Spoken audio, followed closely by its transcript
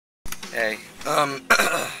Hey,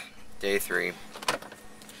 day 3,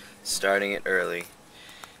 starting it early.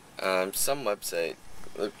 Some website,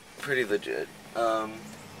 pretty legit,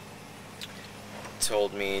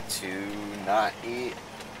 told me to not eat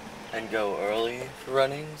and go early for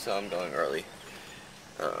running, so I'm going early.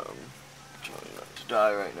 Trying not to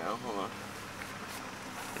die right now, hold on.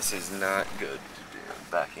 This is not good to do,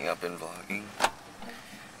 backing up and vlogging.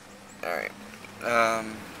 Alright,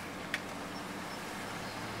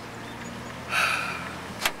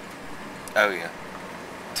 oh yeah.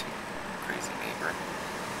 Crazy neighbor.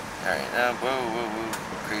 Alright, whoa,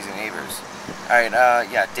 crazy neighbors. Alright,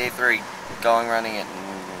 yeah, day 3, going running at,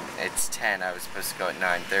 it's 10, I was supposed to go at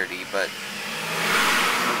 9:30, but,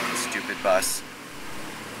 stupid bus.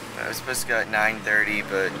 I was supposed to go at 9:30,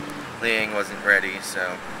 but Leang wasn't ready,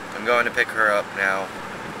 so I'm going to pick her up now,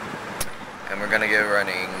 and we're gonna go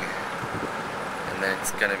running, and then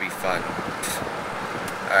it's gonna be fun.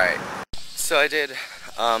 Alright, so I did,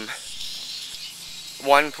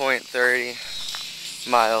 1.30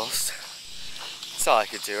 miles. That's all I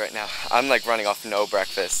could do right now. I'm like running off no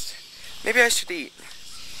breakfast. Maybe I should eat.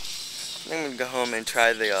 I'm gonna go home and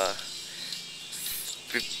try the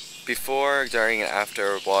before, during, and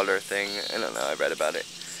after water thing. I don't know, I read about it.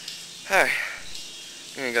 Alright.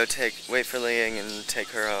 I'm gonna go wait for Leang and take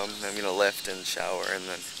her home. I'm gonna lift and shower and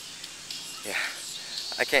then, yeah.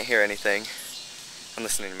 I can't hear anything. I'm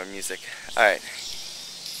listening to my music. Alright.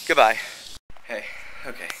 Goodbye. Hey,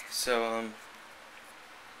 okay, so,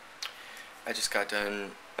 I just got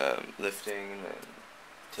done, lifting and then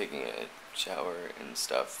taking a shower and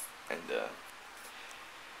stuff, and,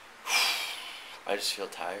 I just feel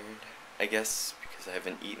tired, I guess, because I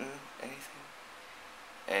haven't eaten anything,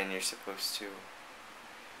 and you're supposed to,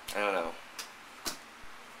 I don't know,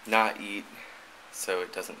 not eat so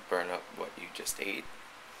it doesn't burn up what you just ate,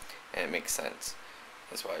 and it makes sense.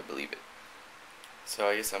 That's why I believe it. So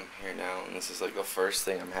I guess I'm here now, and this is like the first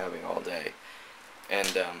thing I'm having all day,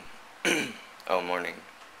 and all morning,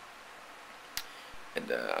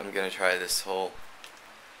 and I'm gonna try this whole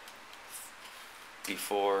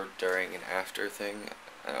before, during, and after thing.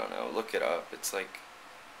 I don't know, look it up. It's like,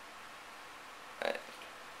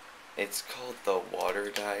 it's called the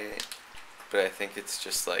water diet, but I think it's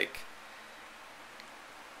just like,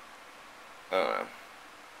 I don't know.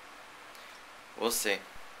 We'll see.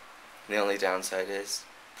 The only downside is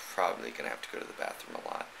probably gonna have to go to the bathroom a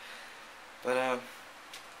lot. But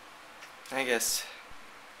I guess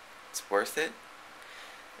it's worth it.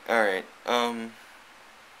 Alright, I'm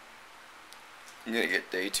gonna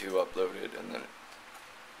get day 2 uploaded, and then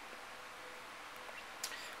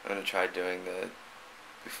I'm gonna try doing the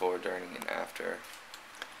before, during, and after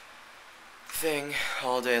thing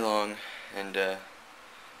all day long, and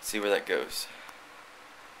see where that goes.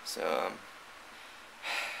 So,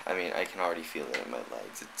 I mean, I can already feel it in my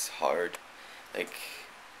legs. It's hard. Like,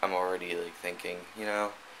 I'm already like thinking, you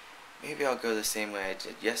know, maybe I'll go the same way I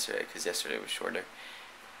did yesterday, because yesterday was shorter.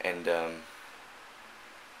 And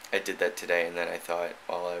I did that today, and then I thought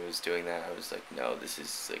while I was doing that, I was like, no, this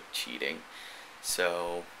is like cheating.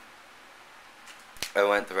 So I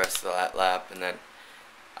went the rest of that lap, and then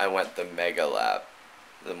I went the mega lap,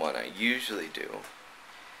 the one I usually do.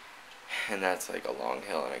 And that's like a long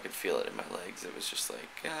hill, and I could feel it in my legs. It was just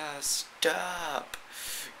like, stop.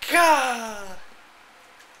 Yeah.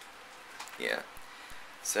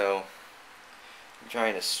 So I'm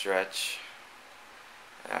trying to stretch.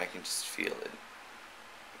 I can just feel it.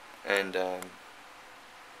 And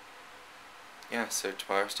yeah, so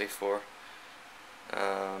tomorrow's day 4.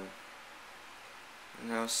 And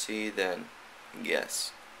I'll see you then.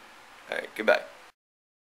 Yes. Alright, goodbye.